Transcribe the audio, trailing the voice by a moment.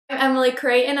Emily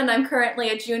Creighton, and I'm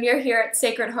currently a junior here at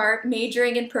Sacred Heart,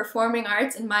 majoring in performing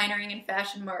arts and minoring in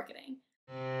fashion marketing.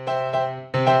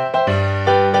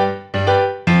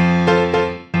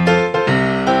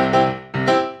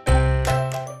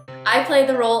 I play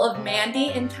the role of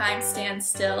Mandy in Time Stands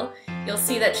Still. You'll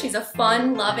see that she's a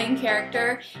fun, loving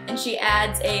character, and she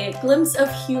adds a glimpse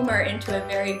of humor into a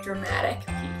very dramatic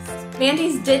piece.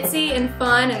 Mandy's ditzy and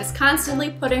fun and is constantly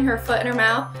putting her foot in her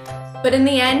mouth, but in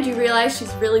the end you realize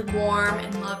she's really warm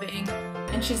and loving,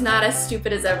 and she's not as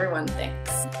stupid as everyone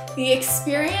thinks. The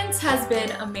experience has been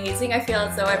amazing. I feel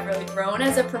as though I've really grown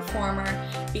as a performer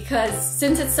because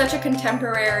since it's such a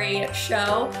contemporary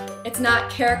show, it's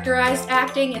not characterized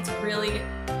acting, it's really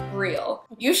real.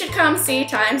 You should come see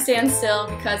Time Stands Still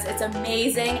because it's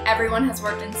amazing. Everyone has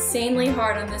worked insanely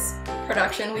hard on this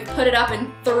production. We've put it up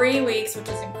in 3 weeks, which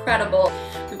is incredible.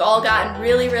 We've all gotten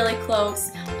really, really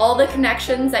close. All the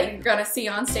connections that you're gonna see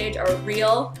on stage are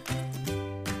real.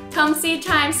 Come see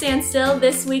Time Stands Still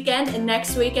this weekend and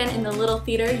next weekend in the Little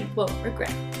Theater. You won't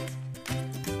regret.